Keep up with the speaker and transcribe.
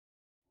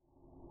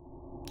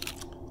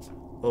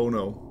Oh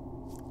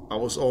no, I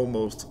was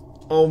almost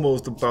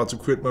about to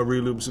quit my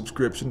Relume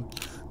subscription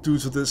due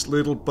to this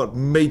little but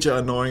major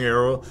annoying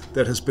error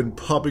that has been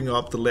popping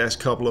up the last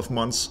couple of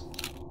months.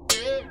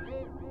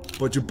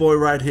 But your boy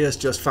right here has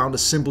just found a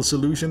simple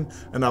solution,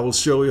 and I will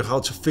show you how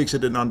to fix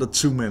it in under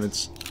 2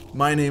 minutes.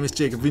 My name is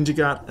Jacob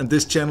Vingegaard, and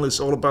this channel is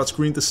all about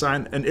screen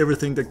design and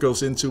everything that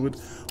goes into it.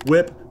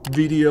 Web,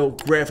 video,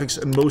 graphics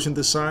and motion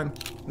design.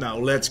 Now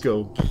let's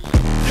go.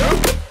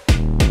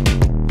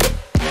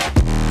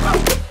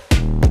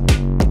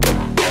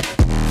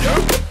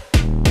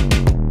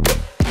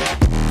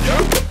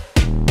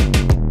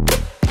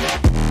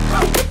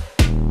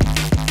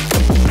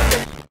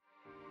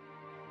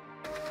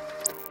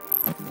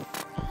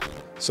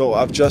 So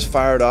I've just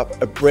fired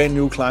up a brand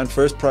new client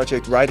first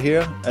project right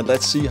here, and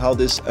let's see how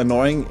this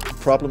annoying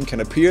problem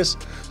can appear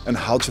and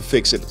how to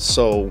fix it.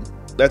 So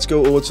let's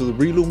go over to the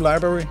Relume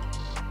library,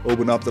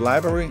 open up the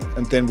library,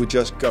 and then we're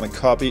just gonna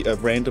copy a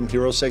random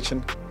hero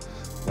section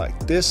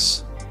like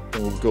this.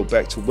 Then we'll go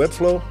back to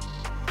Webflow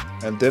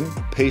and then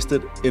paste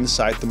it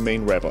inside the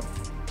main wrapper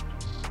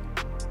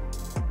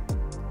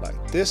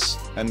like this.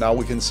 And now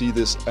we can see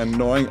this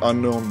annoying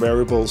unknown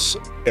variables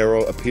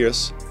arrow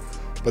appears.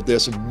 But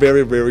there's a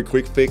very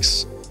quick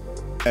fix,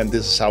 and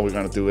this is how we're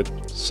gonna do it.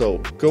 So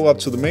go up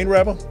to the main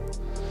wrapper,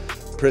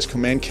 press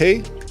Command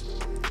K,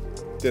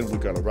 then we're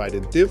gonna write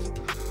in div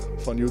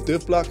for a new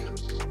div block,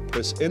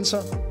 press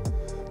enter,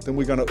 then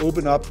we're gonna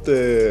open up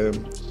the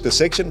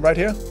section right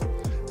here,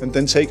 and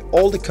then take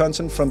all the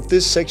content from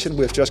this section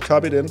we have just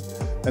copied in,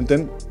 and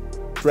then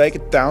drag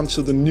it down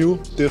to the new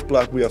div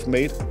block we have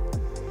made,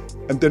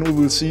 and then we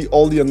will see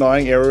all the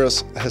annoying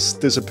areas has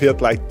disappeared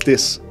like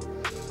this.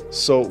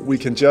 So we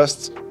can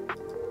just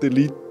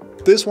delete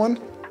this one,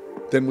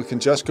 then we can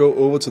just go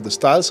over to the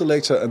style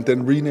selector and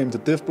then rename the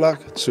div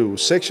block to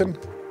section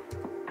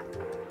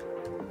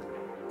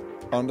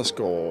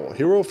underscore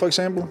hero, for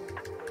example.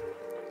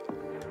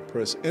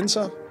 Press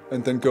enter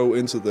and then go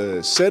into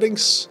the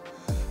settings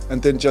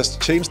and then just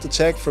change the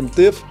tag from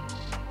div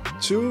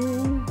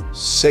to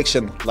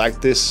section like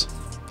this.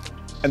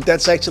 And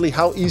that's actually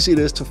how easy it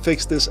is to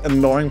fix this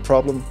annoying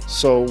problem.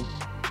 So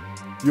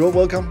you're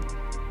welcome.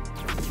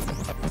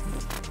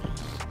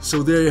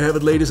 So there you have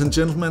it, ladies and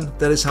gentlemen.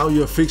 That is how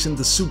you are fixing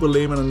the super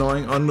lame and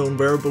annoying unknown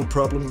variable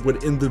problem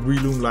within the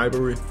Relume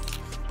library.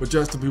 But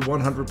just to be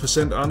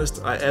 100%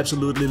 honest, I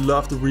absolutely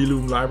love the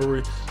Relume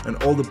library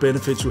and all the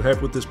benefits you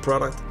have with this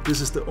product.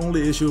 This is the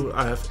only issue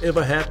I have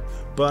ever had,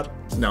 but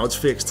now it's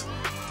fixed.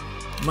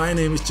 My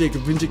name is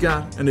Jacob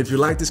Vingegaard, and if you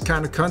like this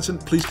kind of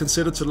content, please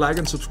consider to like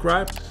and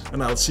subscribe,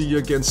 and I'll see you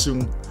again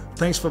soon.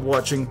 Thanks for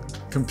watching.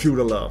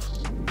 Computer love.